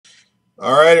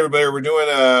All right, everybody, we're doing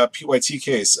a PYT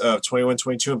case of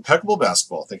 21-22 Impeccable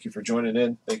basketball. Thank you for joining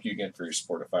in. Thank you again for your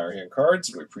support of Firehand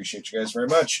Cards. We appreciate you guys very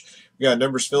much. We got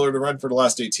numbers filler to run for the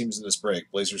last 8 teams in this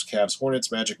break. Blazers, Cavs,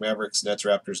 Hornets, Magic, Mavericks, Nets,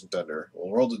 Raptors, and Thunder.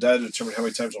 We'll roll the data to determine how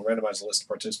many times we'll randomize the list of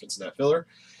participants in that filler.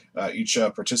 Each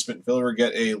participant and filler will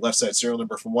get a left side serial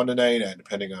number from 1 to 9, and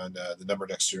depending on the number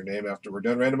next to your name after we're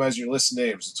done randomizing your list of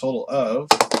names, a total of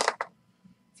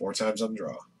 4 times on the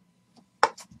draw.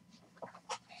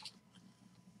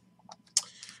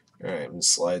 All right, I'm going to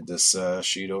slide this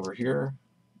sheet over here.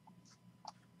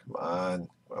 Come on.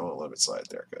 I won't let it slide.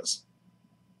 There it goes.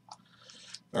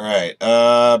 All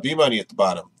right, B money at the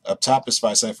bottom. Up top is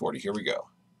 5 side 40. Here we go.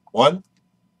 1,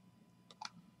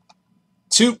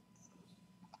 2,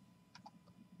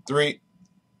 3,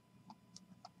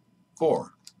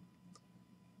 4.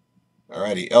 All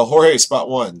righty. El Jorge, spot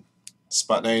 1.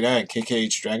 Spot 99,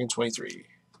 KKH Dragon 23.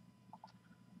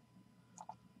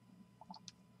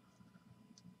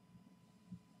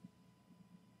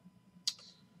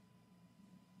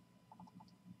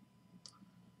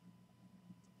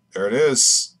 There it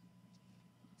is.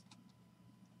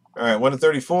 All right, 1 to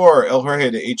 34, El Jorge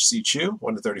to HC Chu,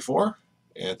 1 to 34,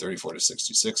 and 34 to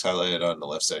 66, highlighted on the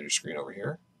left side of your screen over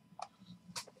here.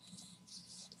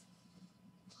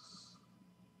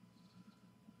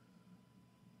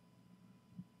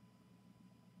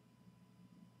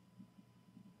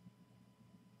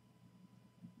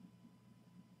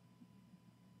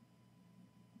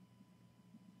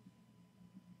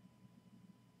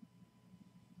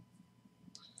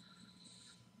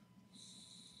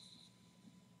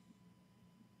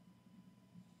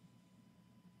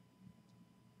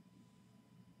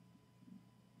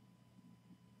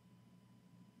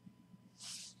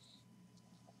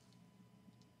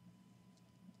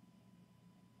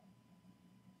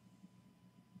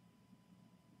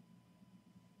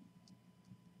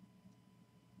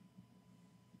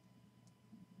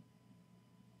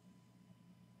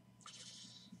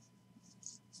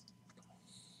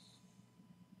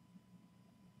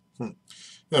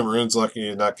 Yeah, Maroon's lucky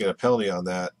to not get a penalty on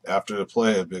that after the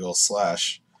play, a big old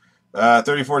slash.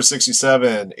 34 to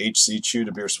 67, HC Chu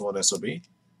to Beer Swollen SOB.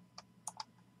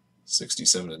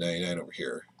 67 to 99 over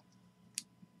here.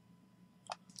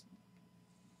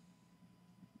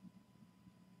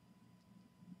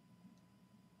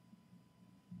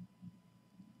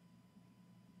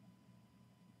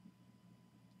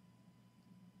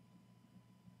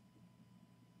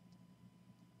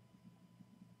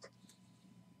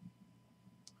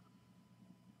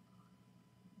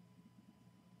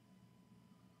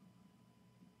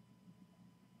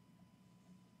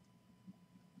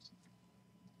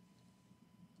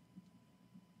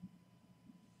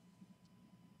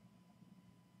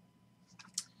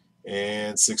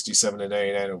 And 67 to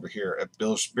 99 over here at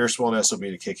Beer Swollen SOB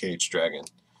to KKH Dragon.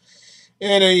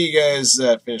 And you guys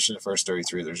that finished in the first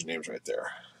 33, there's your names right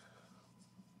there.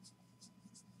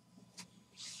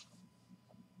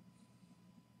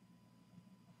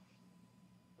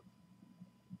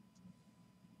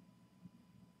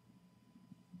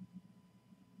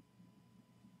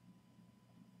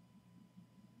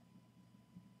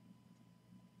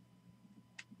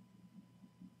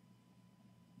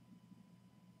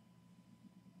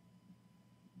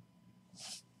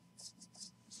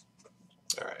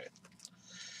 All right.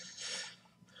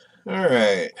 All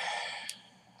right.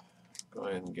 Go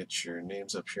ahead and get your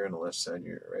names up here on the left side,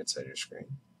 your right side of your screen.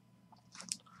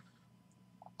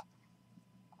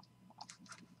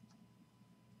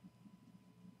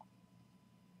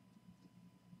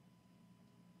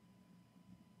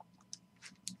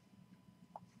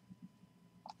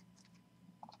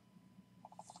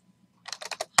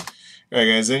 All right,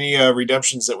 guys. Any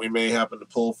redemptions that we may happen to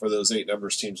pull for those 8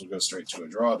 numbers teams will go straight to a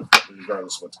draw,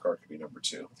 regardless of what the card could be number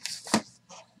 2.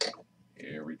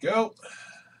 Here we go.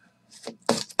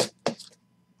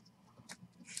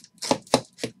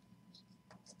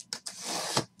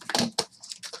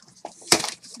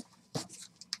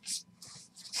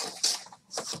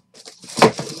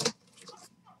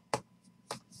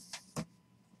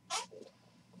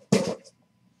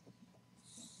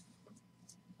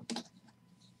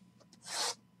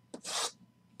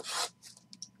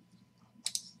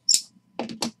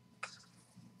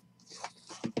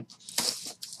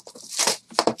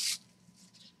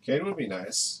 Cade would be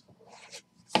nice.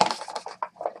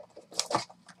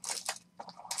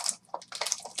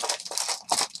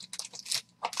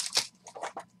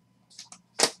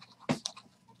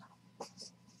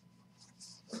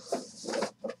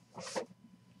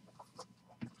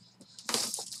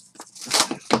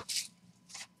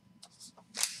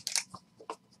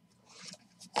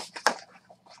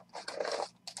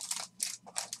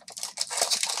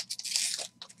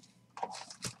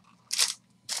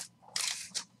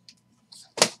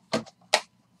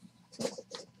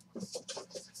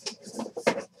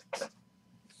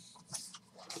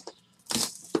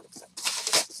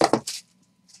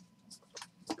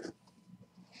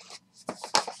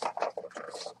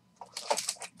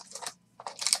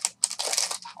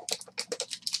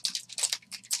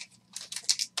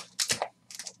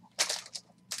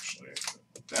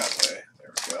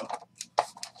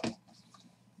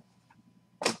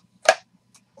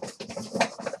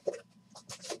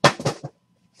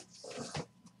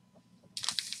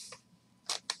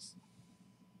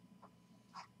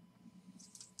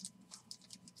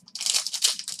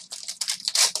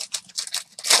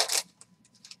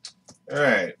 All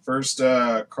right, first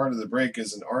card of the break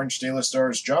is an orange stainless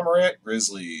stars John Morant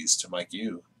Grizzlies to Mike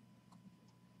U.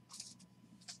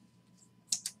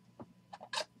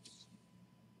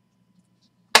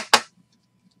 Yeah,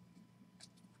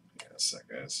 a sec,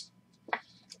 guys.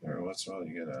 Every once in a while,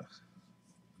 you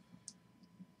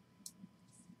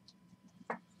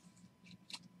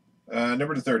get a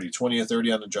number to 30, 20 of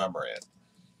 30 on the John Morant.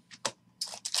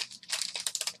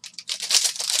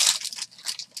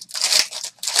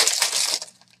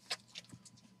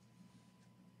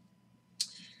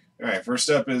 All right, first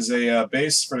up is a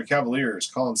base for the Cavaliers,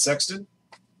 Colin Sexton.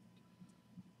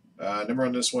 Number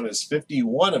on this one is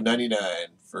 51 of 99.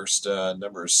 First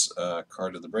numbers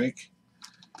card of the break.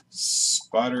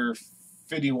 Spotter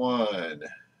 51,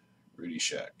 Rudy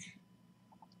Sheck.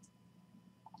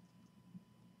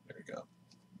 There we go.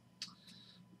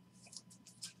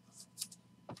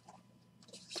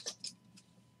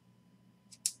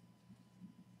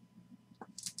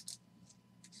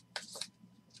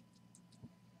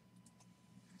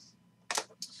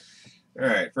 All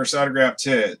right, first autographed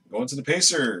hit. Going to the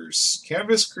Pacers.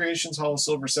 Canvas Creations Hall of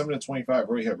Silver 7 of 25.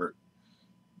 Roy Hibbert.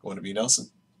 Going to be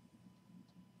Nelson.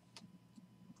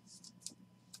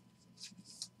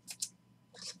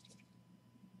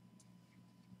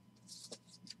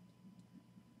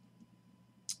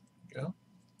 Go.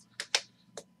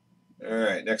 All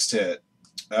right, next hit.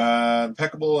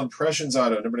 Impeccable Impressions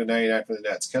Auto, number to 99 for the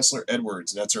Nets. Kessler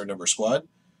Edwards. Nets are a number squad.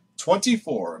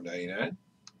 24 of 99.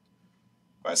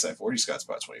 By side 40, Scott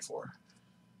spot 24.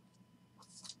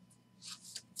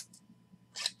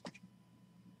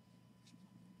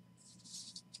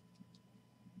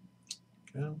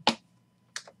 Go.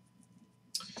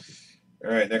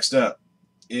 All right, next up.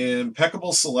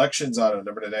 Impeccable Selections Auto,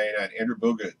 number to 99. Andrew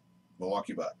Bogut,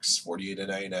 Milwaukee Bucks. 48 of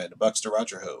 99. The Bucks to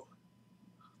Roger Ho.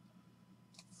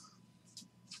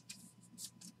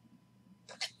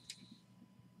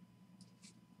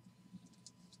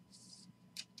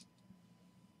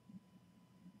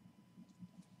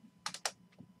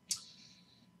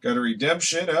 Got a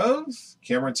redemption of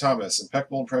Cameron Thomas.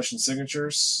 Impeccable Impression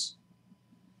Signatures.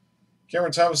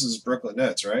 Cameron Thomas is Brooklyn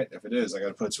Nets, right? If it is, I got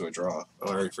to put it to a draw.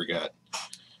 Oh, I already forgot.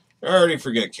 I already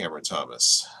forget Cameron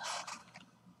Thomas.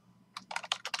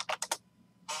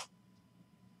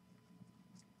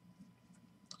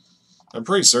 I'm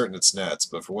pretty certain it's Nets,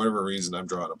 but for whatever reason, I'm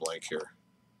drawing a blank here.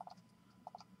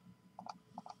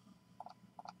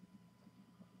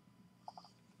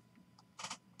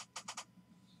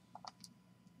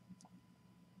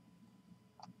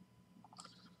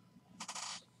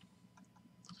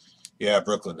 Yeah,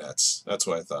 Brooklyn Nets. That's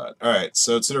what I thought. All right,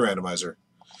 so to the randomizer.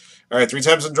 All right, 3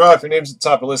 times in draw. If your name's at the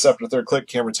top of the list after the third click,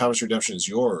 Cameron Thomas redemption is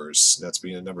yours. That's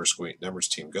being a numbers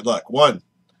team. Good luck. 1,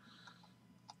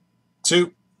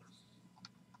 2,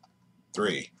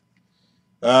 3.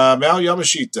 Mal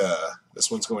Yamashita. This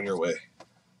one's going your way.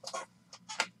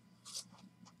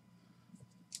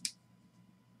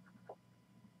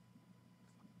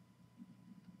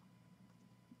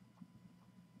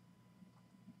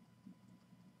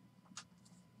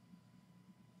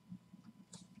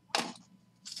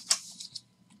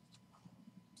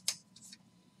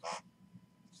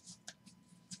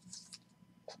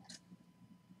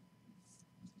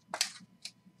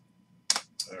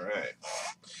 All right.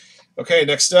 Okay,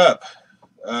 next up.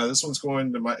 This one's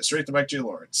going to straight to Mike J.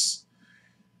 Lawrence.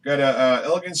 Got a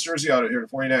Elegance jersey auto here to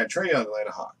 49. Trae Young,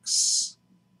 Atlanta Hawks.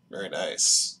 Very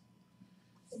nice.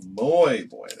 Muy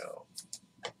bueno.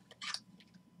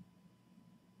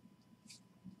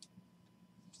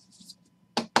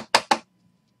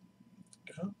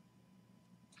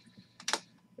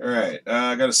 All right.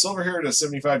 I got a silver here to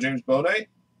 75 James Bouknight.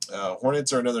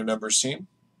 Hornets are another numbers team.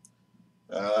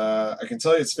 I can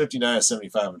tell you it's 59 of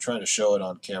 75. I'm trying to show it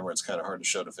on camera. It's kind of hard to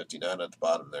show to 59 at the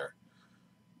bottom there.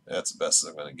 That's the best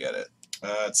I'm going to get it.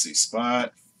 Let's see.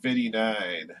 Spot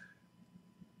 59.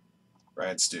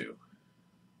 Ryan Stew.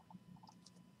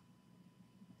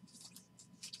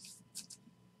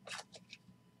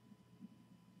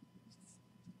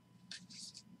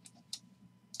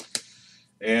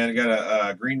 And I got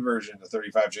a green version of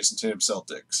 35 Jason Tatum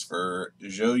Celtics for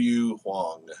Zhou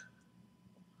Huang.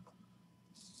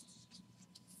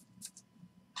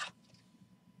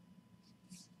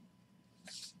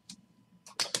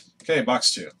 Okay,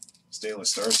 box 2.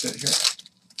 Stainless Stars set here.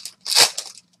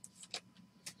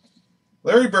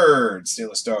 Larry Bird,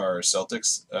 Stainless Stars,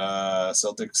 Celtics.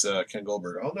 Ken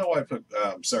Goldberg. I don't know why I put.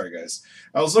 Sorry, guys.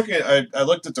 I was looking. I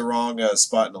looked at the wrong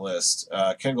spot in the list.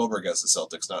 Ken Goldberg has the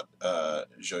Celtics, not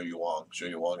Zhou Huang.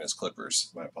 Zhou Huang has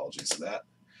Clippers. My apologies for that.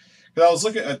 Because I was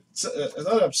looking at,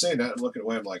 now that I'm saying that, I'm looking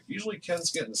away, I'm like, usually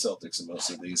Ken's getting the Celtics in most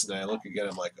of these. And then I look again,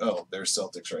 I'm like, oh, there's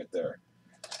Celtics right there.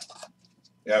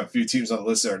 I have a few teams on the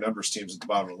list that are numbers teams at the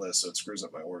bottom of the list, so it screws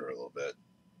up my order a little bit.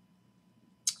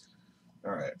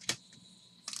 All right.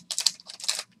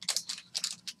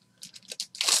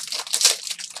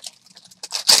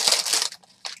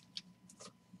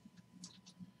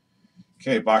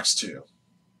 Okay, box 2.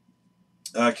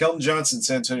 Kelton Johnson,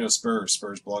 San Antonio Spurs.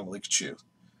 Spurs belong to Pikachu.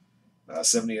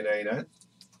 70 and 99.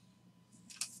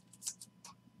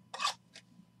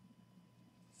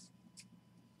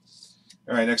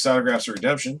 All right, next autographs are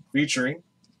Redemption, featuring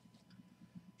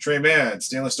Trey Mann,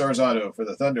 Stainless Stars Auto for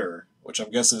the Thunder, which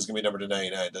I'm guessing is going to be numbered to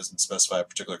 99. It doesn't specify a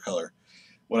particular color.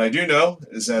 What I do know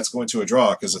is that it's going to a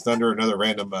draw because the Thunder are another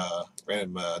random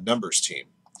numbers team.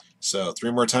 So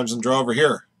 3 more times in draw over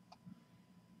here.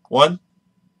 1,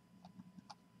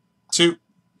 2,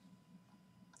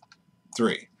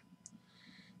 3.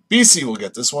 BC will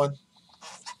get this one.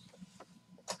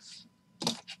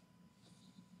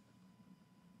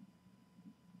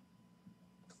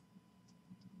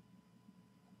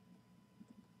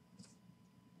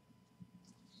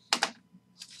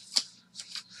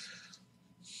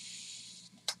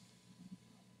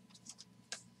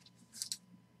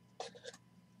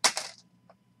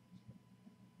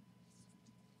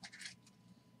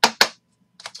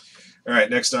 All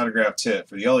right, next autographed hit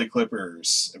for the LA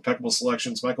Clippers. Impeccable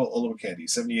selections, Michael Olowokandi,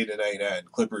 78 and 99.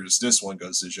 Clippers, this one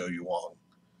goes to Zhou Yu Wong.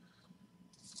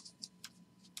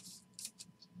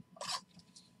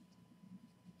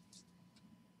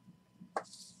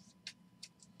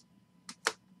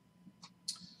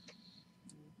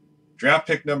 Draft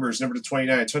pick numbers, number to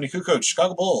 29. Tony Kukoc,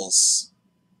 Chicago Bulls.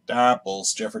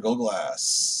 Bulls, Jeffrey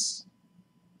Goldglass.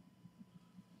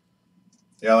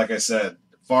 Yeah, like I said,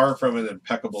 far from an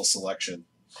impeccable selection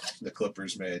the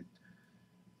Clippers made.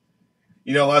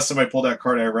 You know, last time I pulled that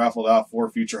card, I raffled out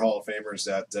 4 future Hall of Famers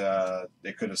that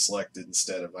they could have selected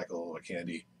instead of Michael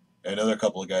Olowokandi. And another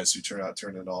couple of guys who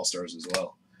turned into All-Stars as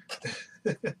well.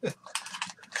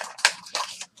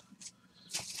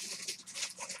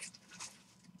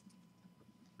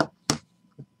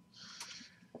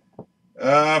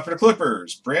 For the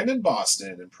Clippers, Brandon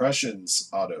Boston, Impressions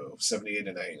Auto, 78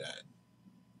 and 99.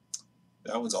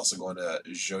 That one's also going to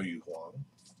Zhou Yu Huang.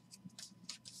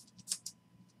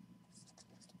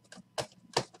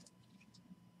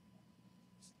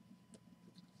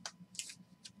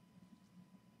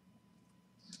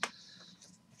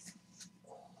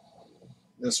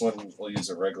 This one, we'll use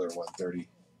a regular 130.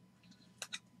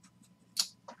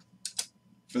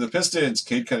 For the Pistons,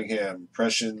 Cade Cunningham,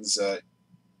 Impressions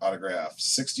autograph,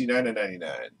 69 and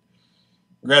 99.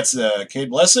 Congrats,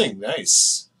 Cade Blessing.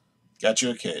 Nice. Got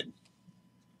you a Cade.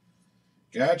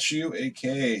 Got you a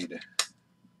Cade.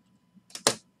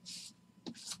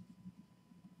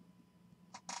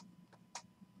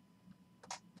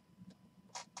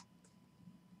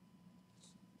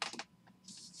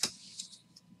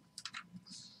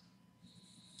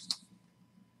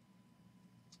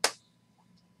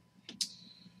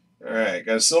 All right,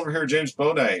 got a silver here, James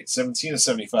Bouknight, 17 of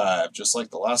 75. Just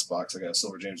like the last box, I got a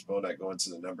silver James Bouknight going to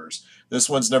the numbers. This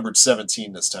one's numbered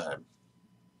 17 this time.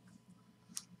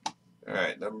 All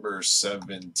right, number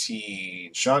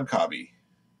 17, Sean Cobby.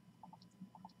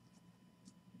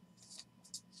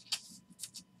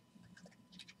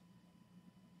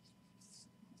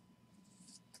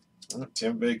 Oh,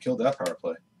 Tampa Bay killed that power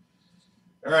play.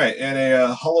 All right, and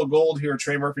a hollow gold here,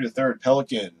 Trey Murphy III,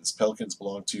 Pelicans. Pelicans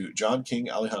belong to John King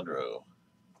Alejandro.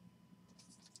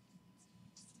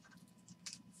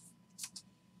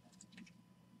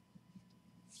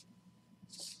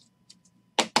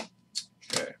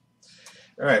 Okay.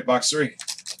 All right, box 3.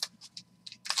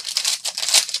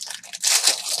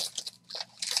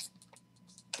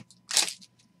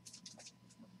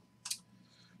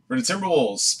 For the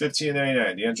Timberwolves,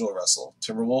 15.99, D'Angelo Russell.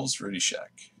 Timberwolves, Rudy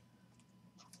Sheck.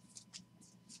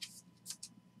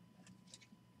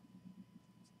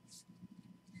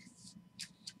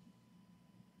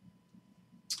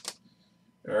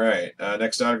 All right,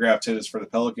 next autographed hit is for the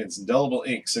Pelicans. Indelible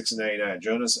Ink, 6.99,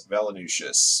 Jonas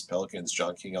Valanciunas. Pelicans,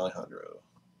 John King Alejandro.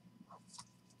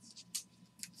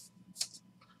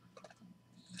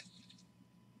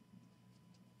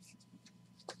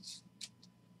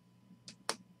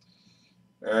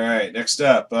 All right, next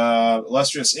up,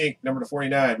 Illustrious Ink, number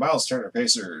 49, Miles Turner,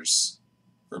 Pacers,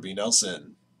 for B.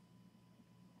 Nelson.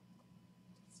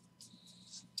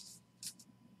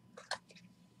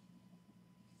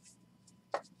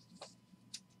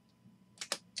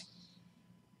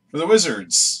 For the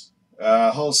Wizards,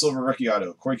 Hall of Silver Rookie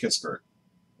Auto, Corey Kispert.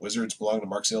 Wizards belong to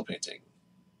Mark Sale Painting.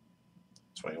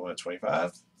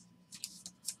 21-25.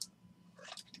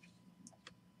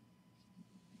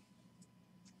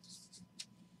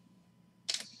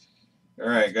 All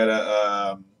right, got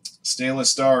a Stainless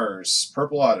Stars,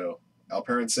 Purple Auto,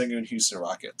 Alperen Sengun, Houston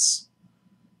Rockets.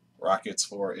 Rockets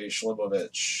for a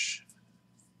Shlimovich.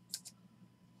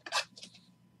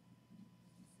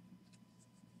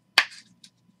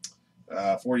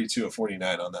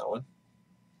 $42/49 on that one.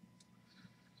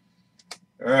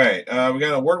 All right, we got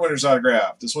an award winner's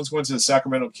autograph. This one's going to the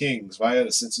Sacramento Kings via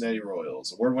the Cincinnati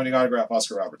Royals. Award-winning autograph,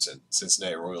 Oscar Robertson.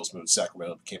 Cincinnati Royals moved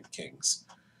Sacramento, became the Kings.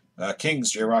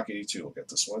 Kings, J-Rock 82 will get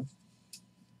this one.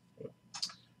 The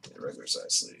regular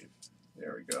size sleeve.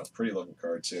 There we go. Pretty looking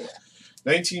card, too.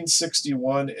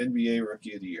 1961 NBA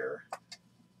Rookie of the Year.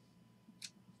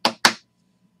 There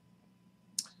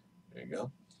you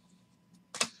go.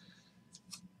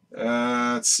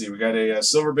 Let's see. We got a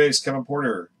silver base Kevin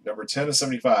Porter, number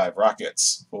 10/75,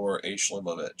 Rockets for a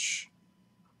Shlimovich.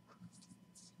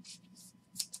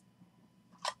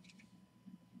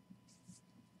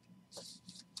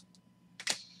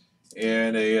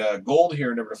 And a gold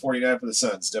here, number 49 for the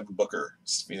Suns, Devin Booker,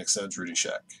 Phoenix Suns, Rudy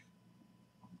Sheck.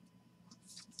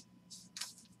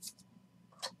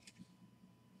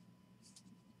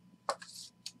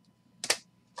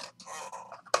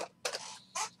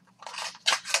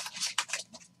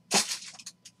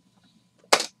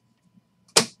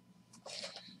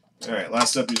 All right,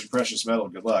 last up is your precious metal.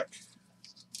 Good luck.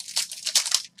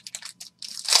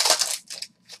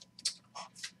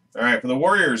 All right, for the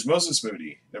Warriors, Moses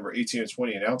Moody, number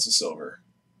 18/20, an ounce of silver.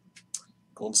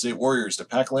 Golden State Warriors to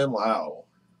Pac-Lam Lau.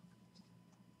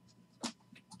 All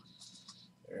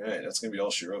right, that's going to be all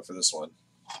she wrote for this one.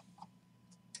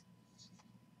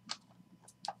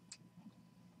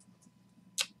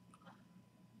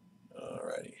 All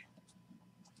righty.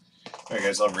 All right,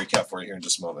 guys, I'll recap for you here in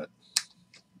just a moment.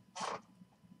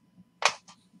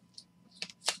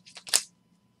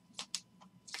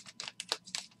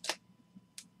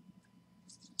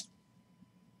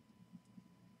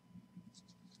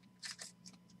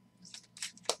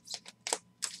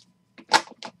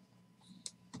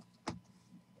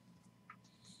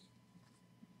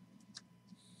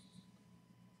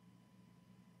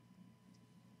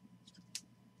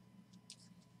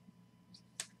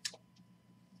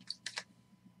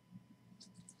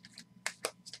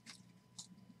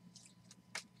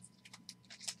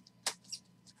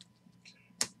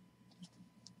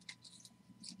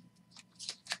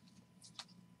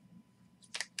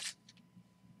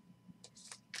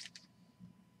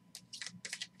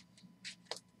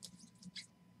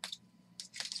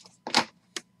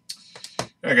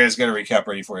 All right, guys, got a recap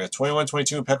ready for you.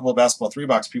 21-22 Impeccable Basketball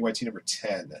 3-box PYT number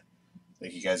 10.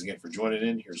 Thank you guys again for joining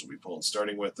in. Here's what we pulled.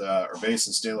 Starting with our base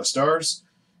and Stainless Stars.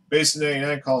 Base to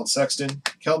 99, Colin Sexton,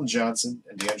 Keldon Johnson,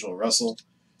 and D'Angelo Russell.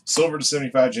 Silver to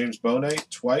 75, James Bouknight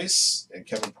twice, and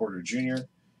Kevin Porter Jr.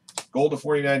 Gold to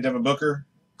 49, Devin Booker.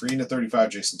 Green to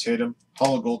 35, Jason Tatum.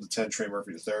 Hollow gold to 10, Trey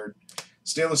Murphy III.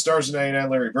 Stainless Stars to 99,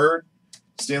 Larry Bird.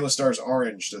 Stainless Stars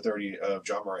orange to 30 of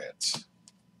John Morant.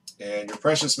 And your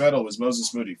precious metal was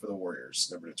Moses Moody for the Warriors,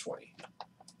 number 20.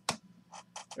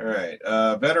 All right,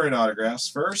 veteran autographs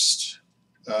first.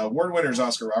 Award winners,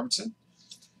 Oscar Robertson.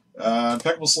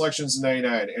 Impeccable selections to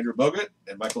 99, Andrew Bogut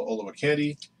and Michael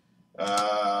Olowokandi.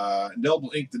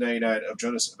 Indelible ink to 99 of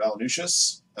Jonas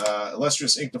Valanciunas.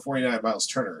 Illustrious ink to 49, Miles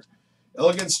Turner.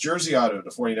 Elegance jersey auto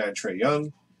to 49, Trae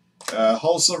Young.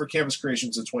 Hall Silver Canvas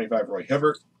Creations to 25, Roy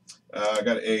Hibbert.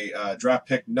 Got a draft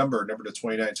pick number to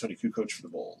 29, Tony Kukoc for the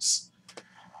Bulls.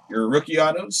 Your rookie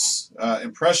autos,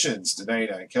 impressions to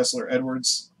 99, Kessler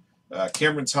Edwards,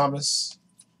 Cameron Thomas,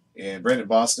 and Brandon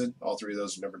Boston. All three of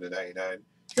those are numbered to 99.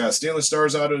 Got a Stainless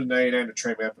Stars auto to 99 to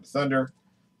Trey Mann for the Thunder.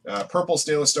 Purple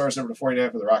Stainless Stars number to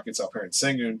 49 for the Rockets, Alperen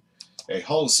Sengun. A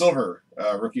Hall of Silver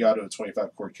rookie auto to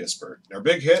 25, Corey Kispert. And our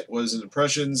big hit was an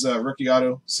Impressions rookie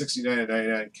auto, 69 to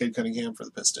 99, Cade Cunningham for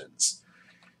the Pistons.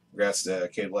 Congrats to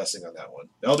Cade Blessing on that one.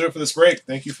 That'll do it for this break.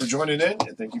 Thank you for joining in,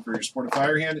 and thank you for your support of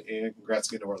Firehand, and congrats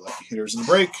again to our lucky hitters in the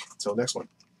break. Until next one.